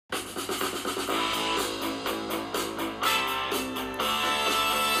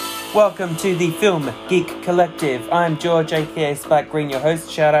Welcome to the Film Geek Collective. I'm George, aka Spike Green, your host.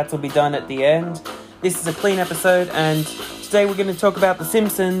 Shoutouts will be done at the end. This is a clean episode, and today we're going to talk about The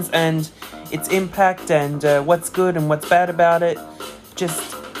Simpsons and its impact and what's good and what's bad about it.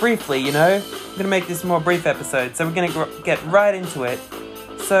 Just briefly, you know. I'm going to make this a more brief episode, so we're going to get right into it.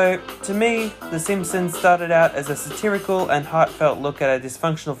 So, to me, The Simpsons started out as a satirical and heartfelt look at a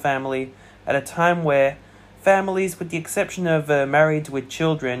dysfunctional family at a time where families, with the exception of married with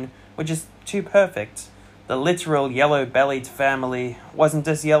children, were just too perfect. The literal yellow-bellied family wasn't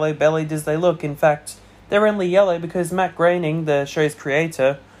as yellow-bellied as they look. In fact, they're only yellow because Matt Groening, the show's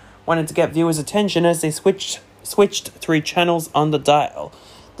creator, wanted to get viewers' attention as they switched through channels on the dial.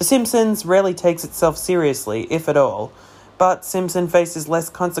 The Simpsons rarely takes itself seriously, if at all. But Simpson faces less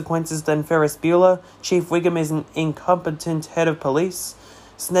consequences than Ferris Bueller. Chief Wiggum is an incompetent head of police.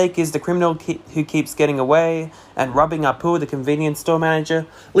 Snake is the criminal who keeps getting away, and rubbing Apu, the convenience store manager.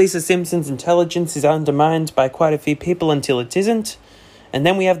 Lisa Simpson's intelligence is undermined by quite a few people until it isn't. And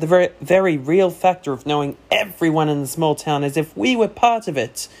then we have the very, very real factor of knowing everyone in the small town as if we were part of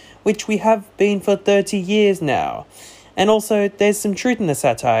it, which we have been for 30 years now. And also, there's some truth in the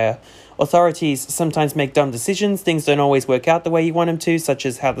satire. Authorities sometimes make dumb decisions, things don't always work out the way you want them to, such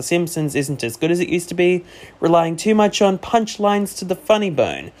as how The Simpsons isn't as good as it used to be, relying too much on punchlines to the funny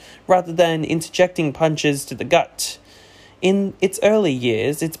bone, rather than interjecting punches to the gut. In its early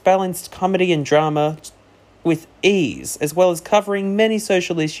years, it's balanced comedy and drama with ease, as well as covering many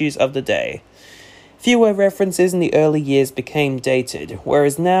social issues of the day. Fewer references in the early years became dated,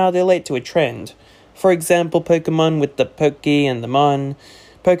 whereas now they're late to a trend. For example, Pokemon with the Pokey and the Mon.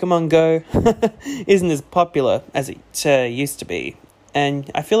 Pokemon Go isn't as popular as it used to be. And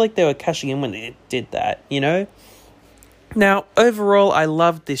I feel like they were cashing in when they did that, you know? Now, overall, I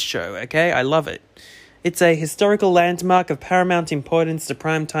love this show, okay? I love it. It's a historical landmark of paramount importance to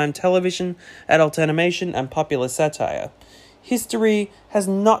primetime television, adult animation, and popular satire. History has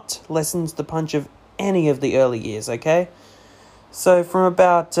not lessened the punch of any of the early years, okay? So, from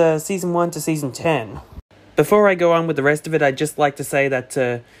about Season 1 to Season 10... Before I go on with the rest of it, I'd just like to say that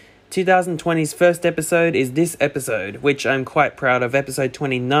 2020's first episode is this episode, which I'm quite proud of. Episode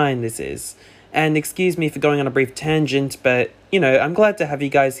 29 this is. And excuse me for going on a brief tangent, but, you know, I'm glad to have you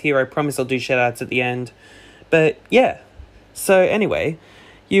guys here. I promise I'll do shoutouts at the end. But, yeah. So, anyway,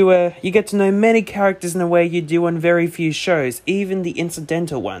 you get to know many characters in a way you do on very few shows, even the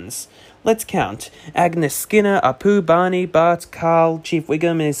incidental ones. Let's count. Agnes Skinner, Apu, Barney, Bart, Carl, Chief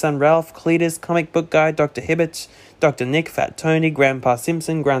Wiggum and his son Ralph, Cletus, Comic Book Guy, Dr. Hibbert, Dr. Nick, Fat Tony, Grandpa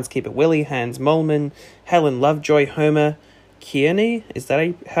Simpson, Groundskeeper Willie, Hans Molman, Helen Lovejoy, Homer, Kearney? Is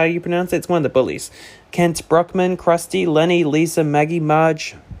that how you pronounce it? It's one of the bullies. Kent Brockman, Krusty, Lenny, Lisa, Maggie,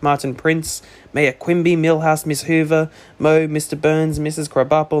 Marge, Martin Prince, Mayor Quimby, Milhouse, Miss Hoover, Moe, Mr. Burns, Mrs.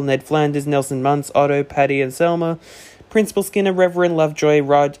 Krabappel, Ned Flanders, Nelson Muntz, Otto, Patty and Selma, Principal Skinner, Reverend Lovejoy,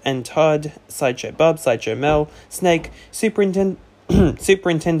 Rod and Todd, Sideshow Bob, Sideshow Mel, Snake, Superintendent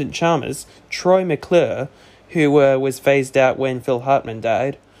Chalmers, Troy McClure, who was phased out when Phil Hartman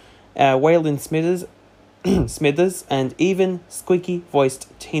died, Waylon Smithers, and even squeaky-voiced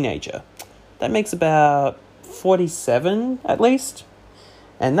teenager. That makes about 47, at least.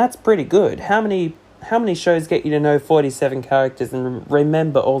 And that's pretty good. How many shows get you to know 47 characters and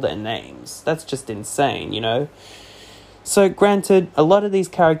remember all their names? That's just insane, you know? So, granted, a lot of these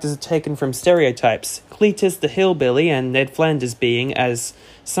characters are taken from stereotypes. Cletus the hillbilly and Ned Flanders being, as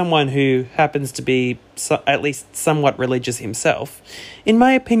someone who happens to be at least somewhat religious himself, in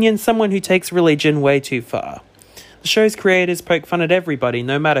my opinion, someone who takes religion way too far. The show's creators poke fun at everybody,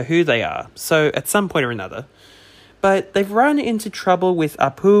 no matter who they are, so at some point or another. But they've run into trouble with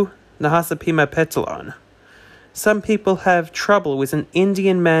Apu Nahasapima Petalon. Some people have trouble with an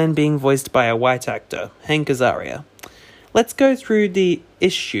Indian man being voiced by a white actor, Hank Azaria. Let's go through the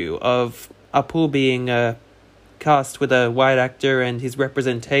issue of Apu being cast with a white actor and his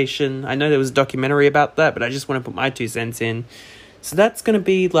representation. I know there was a documentary about that, but I just want to put my 2 cents in. So that's going to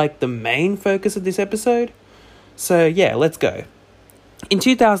be like the main focus of this episode. So yeah, let's go. In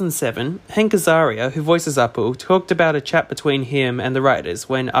 2007, Hank Azaria, who voices Apu, talked about a chat between him and the writers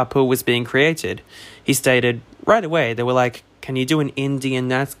when Apu was being created. He stated, right away, they were like, can you do an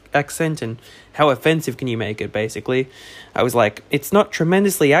Indian accent and how offensive can you make it, basically? I was like, it's not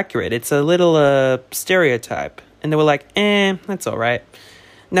tremendously accurate, it's a little stereotype. And they were like, that's alright.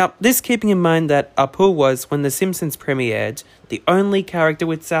 Now, this keeping in mind that Apu was, when The Simpsons premiered, the only character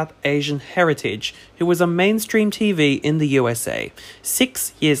with South Asian heritage who was on mainstream TV in the USA.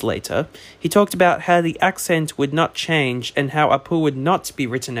 6 years later, he talked about how the accent would not change and how Apu would not be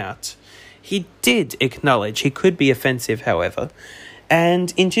written out. He did acknowledge he could be offensive, however,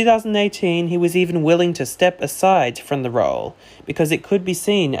 And in 2018, he was even willing to step aside from the role because it could be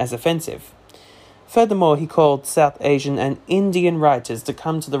seen as offensive. Furthermore, he called South Asian and Indian writers to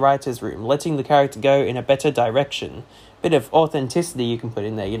come to the writer's room, letting the character go in a better direction. Bit of authenticity you can put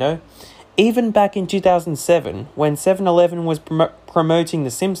in there, you know? Even back in 2007, when 7-Eleven was promoting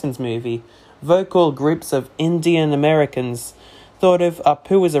the Simpsons movie, vocal groups of Indian Americans thought of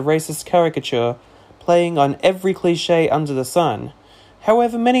Apu as a racist caricature, playing on every cliché under the sun.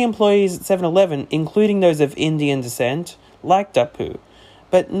 However, many employees at 7-Eleven, including those of Indian descent, liked Apu,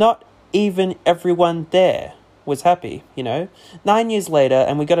 but not even everyone there was happy, you know? 9 years later,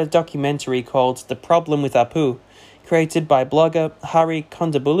 and we got a documentary called The Problem with Apu, created by blogger Hari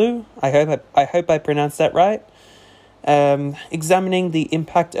Kondabolu, I hope I pronounced that right, examining the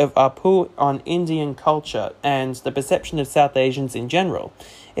impact of Apu on Indian culture and the perception of South Asians in general.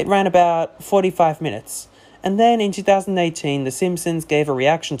 It ran about 45 minutes. And then in 2018, The Simpsons gave a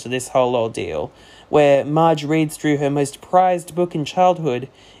reaction to this whole ordeal, where Marge reads through her most prized book in childhood,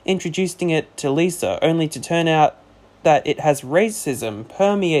 introducing it to Lisa, only to turn out that it has racism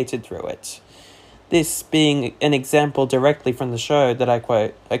permeated through it. This being an example directly from the show that I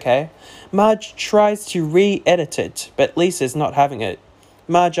quote, okay? Marge tries to re-edit it, but Lisa's not having it.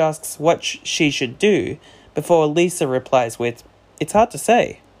 Marge asks what she should do, before Lisa replies with, "It's hard to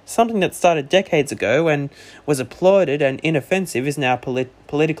say. Something that started decades ago and was applauded and inoffensive is now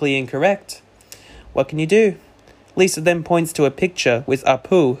politically incorrect. What can you do?" Lisa then points to a picture with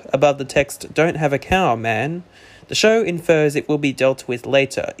Apu above the text, "Don't have a cow, man." The show infers it will be dealt with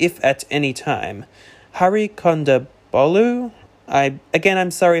later, if at any time. Hari Kondabolu,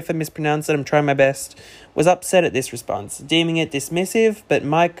 I'm sorry if I mispronounced it, I'm trying my best, was upset at this response, deeming it dismissive, but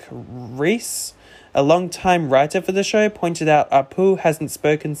Mike Reese, a long-time writer for the show, pointed out Apu hasn't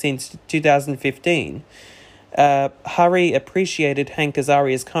spoken since 2015. Hari appreciated Hank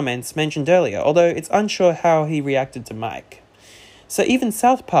Azaria's comments mentioned earlier, although it's unsure how he reacted to Mike. So even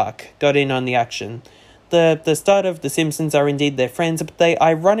South Park got in on the action. The start of The Simpsons are indeed their friends, but they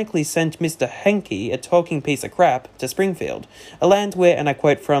ironically sent Mr. Hanky, a talking piece of crap, to Springfield, a land where, and I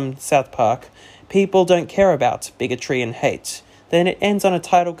quote from South Park, "people don't care about bigotry and hate." Then it ends on a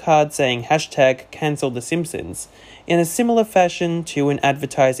title card saying #cancel The Simpsons, in a similar fashion to an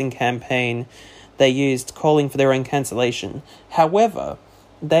advertising campaign they used calling for their own cancellation. However,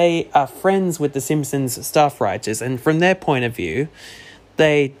 they are friends with The Simpsons staff writers, and from their point of view,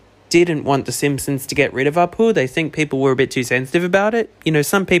 they didn't want The Simpsons to get rid of Apu. They think people were a bit too sensitive about it. You know,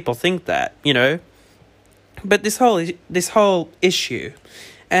 some people think that, you know. But this whole issue,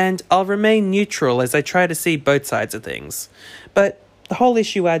 and I'll remain neutral as I try to see both sides of things, but the whole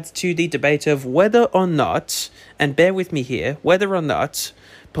issue adds to the debate of whether or not, and bear with me here, whether or not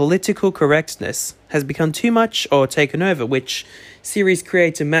political correctness has become too much or taken over, which series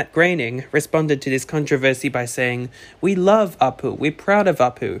creator Matt Groening responded to this controversy by saying, "We love Apu, we're proud of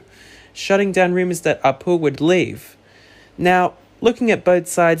Apu," shutting down rumours that Apu would leave. Now, looking at both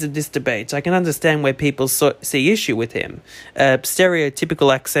sides of this debate, I can understand where people see issue with him. A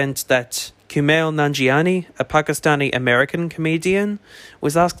stereotypical accent that Kumail Nanjiani, a Pakistani-American comedian,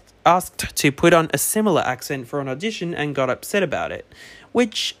 was asked to put on a similar accent for an audition and got upset about it,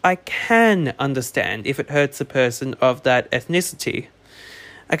 which I can understand if it hurts a person of that ethnicity.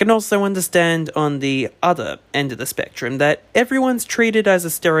 I can also understand on the other end of the spectrum that everyone's treated as a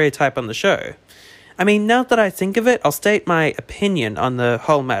stereotype on the show. I mean, now that I think of it, I'll state my opinion on the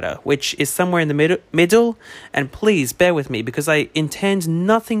whole matter, which is somewhere in the middle, and please bear with me because I intend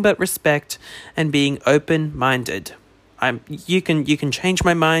nothing but respect and being open-minded. You can change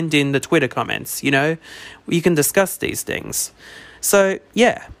my mind in the Twitter comments, you know? You can discuss these things. So,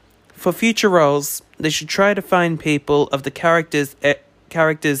 yeah, for future roles, they should try to find people of the character's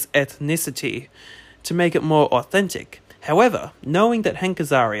ethnicity to make it more authentic. However, knowing that Hank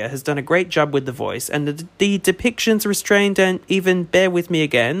Azaria has done a great job with the voice and the depictions restrained and even, bear with me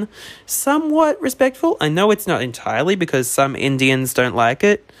again, somewhat respectful. I know it's not entirely because some Indians don't like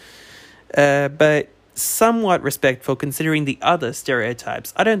it, but somewhat respectful considering the other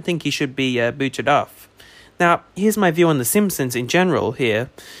stereotypes. I don't think he should be booted off. Now, here's my view on The Simpsons in general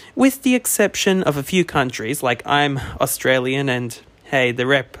here. With the exception of a few countries, like I'm Australian and, hey, the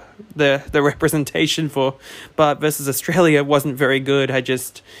representation for Bart versus Australia wasn't very good.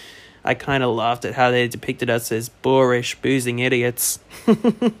 I kind of laughed at how they depicted us as boorish, boozing idiots.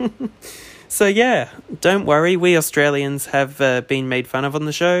 So yeah, don't worry, we Australians have been made fun of on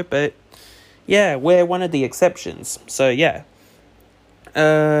the show, but yeah, we're one of the exceptions. So yeah.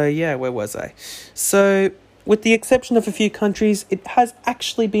 Where was I? So, with the exception of a few countries, it has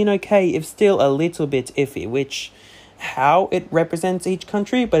actually been okay, if still a little bit iffy, which how it represents each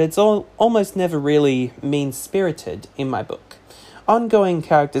country, but it's almost never really mean-spirited in my book. Ongoing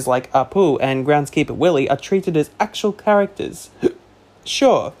characters like Apu and Groundskeeper Willie are treated as actual characters.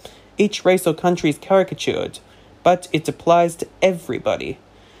 Sure, each race or country is caricatured, but it applies to everybody.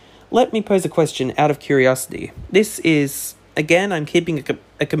 Let me pose a question out of curiosity. This is, again, I'm keeping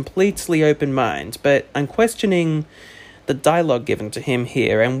a completely open mind, but I'm questioning the dialogue given to him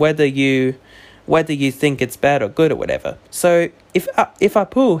here and whether you think it's bad or good or whatever. So, if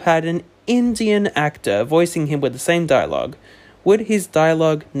Apu had an Indian actor voicing him with the same dialogue, would his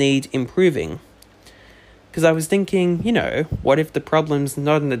dialogue need improving? Because I was thinking, what if the problem's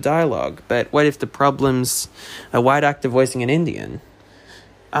not in the dialogue, but what if the problem's a white actor voicing an Indian?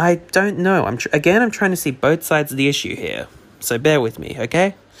 I don't know. I'm trying to see both sides of the issue here, so bear with me,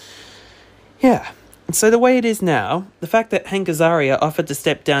 okay? Yeah. So the way it is now, the fact that Hank Azaria offered to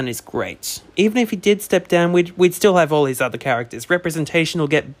step down is great. Even if he did step down, we'd still have all his other characters. Representation will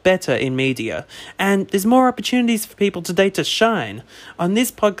get better in media. And there's more opportunities for people today to shine. On this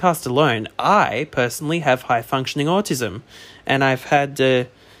podcast alone, I personally have high-functioning autism. And I've had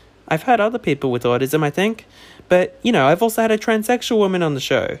other people with autism, I think. But, I've also had a transsexual woman on the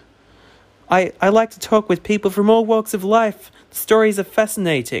show. I like to talk with people from all walks of life. The stories are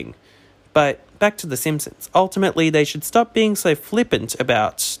fascinating. But back to The Simpsons. Ultimately, they should stop being so flippant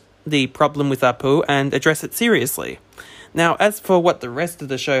about the problem with Apu and address it seriously. Now, as for what the rest of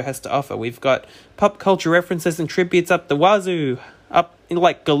the show has to offer, we've got pop culture references and tributes up the wazoo, up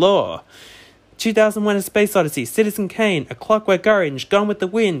like galore. 2001: A Space Odyssey, Citizen Kane, A Clockwork Orange, Gone with the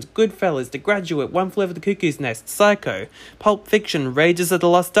Wind, Goodfellas, The Graduate, One Flew Over the Cuckoo's Nest, Psycho, Pulp Fiction, Raiders of the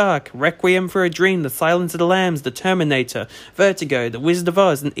Lost Ark, Requiem for a Dream, The Silence of the Lambs, The Terminator, Vertigo, The Wizard of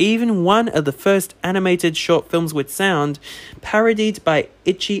Oz, and even one of the first animated short films with sound, parodied by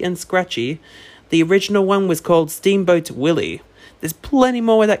Itchy and Scratchy. The original one was called Steamboat Willie. There's plenty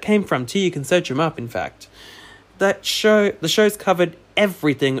more where that came from too, you can search them up in fact. The show's covered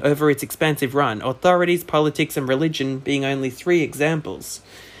everything over its expansive run, authorities, politics, and religion being only 3 examples.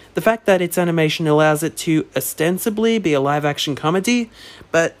 The fact that its animation allows it to ostensibly be a live-action comedy,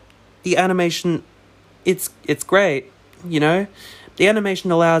 but the animation, it's great, The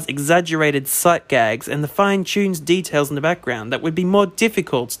animation allows exaggerated sight gags and the fine-tuned details in the background that would be more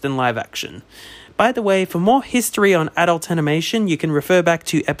difficult than live-action. By the way, for more history on adult animation, you can refer back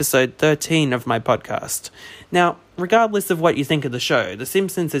to episode 13 of my podcast. Now, regardless of what you think of the show, The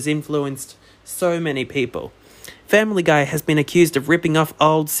Simpsons has influenced so many people. Family Guy has been accused of ripping off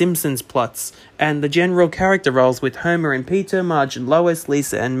old Simpsons plots, and the general character roles with Homer and Peter, Marge and Lois,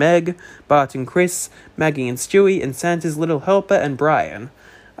 Lisa and Meg, Bart and Chris, Maggie and Stewie, and Santa's little helper and Brian.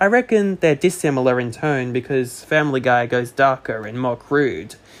 I reckon they're dissimilar in tone because Family Guy goes darker and more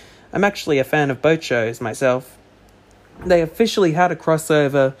crude. I'm actually a fan of both shows myself. They officially had a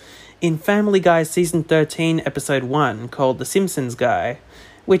crossover in Family Guy Season 13, Episode 1, called The Simpsons Guy,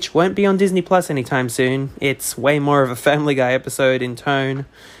 which won't be on Disney Plus anytime soon. It's way more of a Family Guy episode in tone.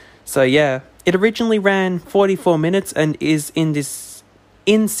 So yeah, it originally ran 44 minutes and is in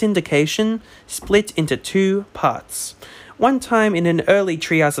syndication, split into 2 parts. One time in an early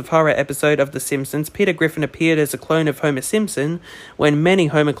Treehouse of Horror episode of The Simpsons, Peter Griffin appeared as a clone of Homer Simpson, when many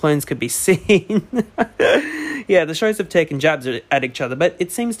Homer clones could be seen. Yeah, the shows have taken jabs at each other, but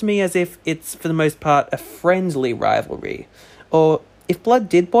it seems to me as if it's, for the most part, a friendly rivalry. Or, if blood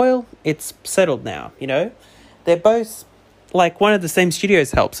did boil, it's settled now, They're both, one of the same studios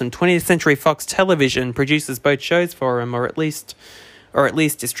helps, and 20th Century Fox Television produces both shows for him, or at least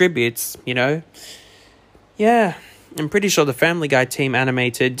distributes, Yeah. I'm pretty sure the Family Guy team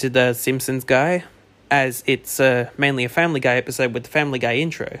animated The Simpsons Guy, as it's mainly a Family Guy episode with the Family Guy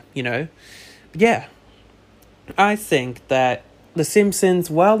intro, But yeah, I think that The Simpsons,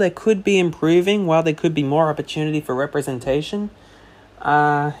 while there could be improving, while there could be more opportunity for representation,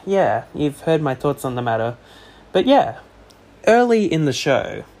 yeah, you've heard my thoughts on the matter. But yeah, early in the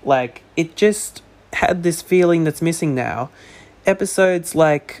show, it just had this feeling that's missing now. Episodes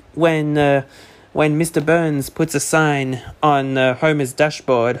like when Mr. Burns puts a sign on Homer's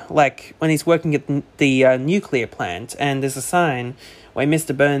dashboard, when he's working at the nuclear plant, and there's a sign where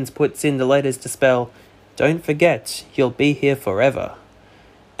Mr. Burns puts in the letters to spell, "Don't forget, you'll be here forever."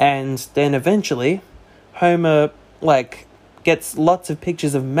 And then eventually, Homer, gets lots of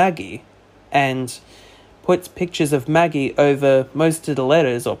pictures of Maggie, and puts pictures of Maggie over most of the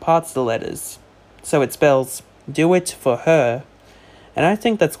letters, or parts of the letters. So it spells, "Do it for her." And I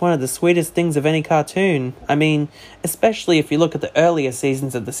think that's one of the sweetest things of any cartoon. I mean, especially if you look at the earlier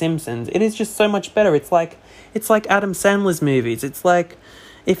seasons of The Simpsons, it is just so much better. It's like Adam Sandler's movies. It's like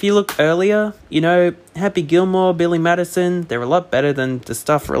If you look earlier, Happy Gilmore, Billy Madison, they're a lot better than the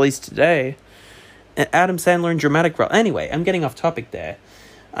stuff released today. Adam Sandler in dramatic role. Anyway, I'm getting off topic there.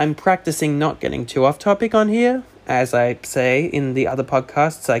 I'm practicing not getting too off topic on here. As I say in the other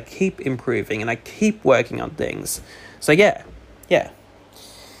podcasts, I keep improving and I keep working on things. So yeah.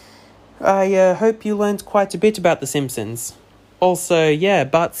 I hope you learned quite a bit about The Simpsons. Also, yeah,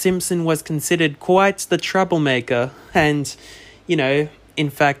 Bart Simpson was considered quite the troublemaker. And, in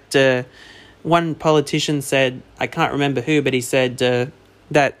fact, one politician said, I can't remember who, but he said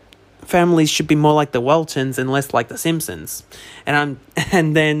that families should be more like the Waltons and less like the Simpsons. And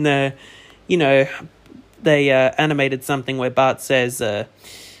then they animated something where Bart says,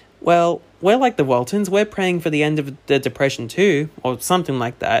 well, we're like the Waltons, we're praying for the end of the Depression too, or something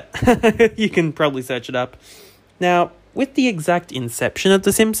like that. You can probably search it up. Now, with the exact inception of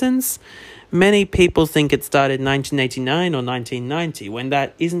The Simpsons, many people think it started in 1989 or 1990, when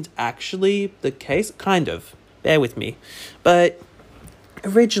that isn't actually the case. Kind of. Bear with me. But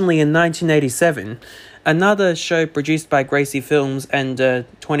originally in 1987, another show produced by Gracie Films and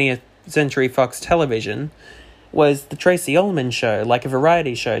 20th Century Fox Television was The Tracy Ullman Show, like a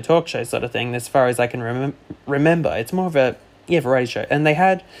variety show, talk show sort of thing, as far as I can remember. It's more of a, variety show. And they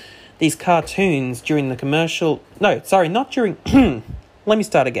had these cartoons during the commercial... No, sorry, not during... Let me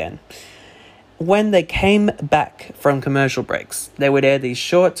start again. When they came back from commercial breaks, they would air these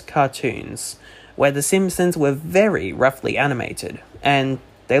short cartoons where the Simpsons were very roughly animated, and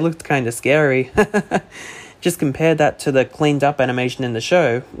they looked kind of scary. Just compare that to the cleaned-up animation in the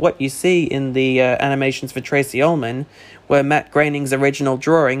show. What you see in the animations for Tracy Ullman were Matt Groening's original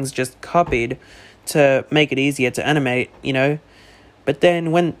drawings just copied to make it easier to animate, But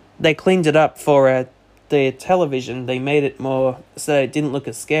then when they cleaned it up for the television, they made it more so it didn't look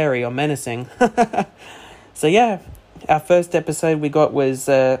as scary or menacing. So yeah, our first episode we got was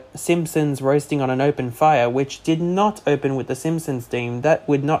Simpsons roasting on an open fire, which did not open with the Simpsons theme. That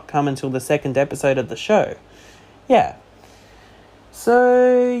would not come until the second episode of the show. Yeah.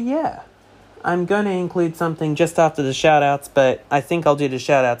 So, yeah. I'm going to include something just after the shout-outs, but I think I'll do the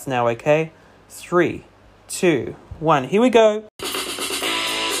shout-outs now, okay? 3, 2, 1. Here we go.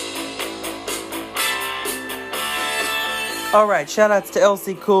 Alright, shout-outs to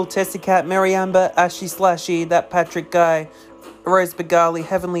Elsie Cool, Tessie Cat, Mary Amber, Ashy Slashy, That Patrick Guy, Rose Begali,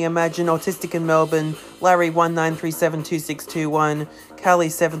 Heavenly Imagine, Autistic in Melbourne, Larry 19372621, Callie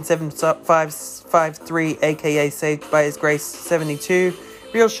 77553, aka Saved by His Grace 72,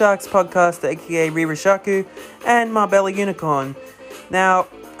 Real Sharks Podcast, aka Rira Shaku, and Marbella Unicorn. Now,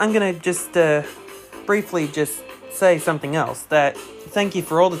 I'm gonna just briefly just say something else. That thank you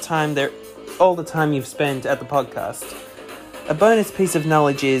for all the time you've spent at the podcast. A bonus piece of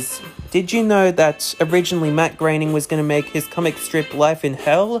knowledge is, did you know that originally Matt Groening was going to make his comic strip Life in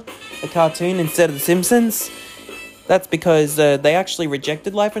Hell a cartoon instead of The Simpsons? That's because they actually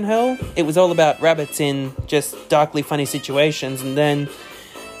rejected Life in Hell. It was all about rabbits in just darkly funny situations, and then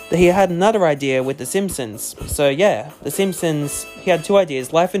he had another idea with The Simpsons. So yeah, The Simpsons, he had two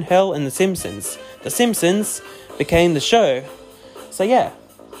ideas, Life in Hell and The Simpsons. The Simpsons became the show. So yeah.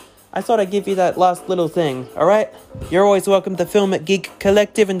 I thought I'd give you that last little thing, alright? You're always welcome to film at Geek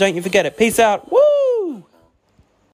Collective, and don't you forget it. Peace out. Woo!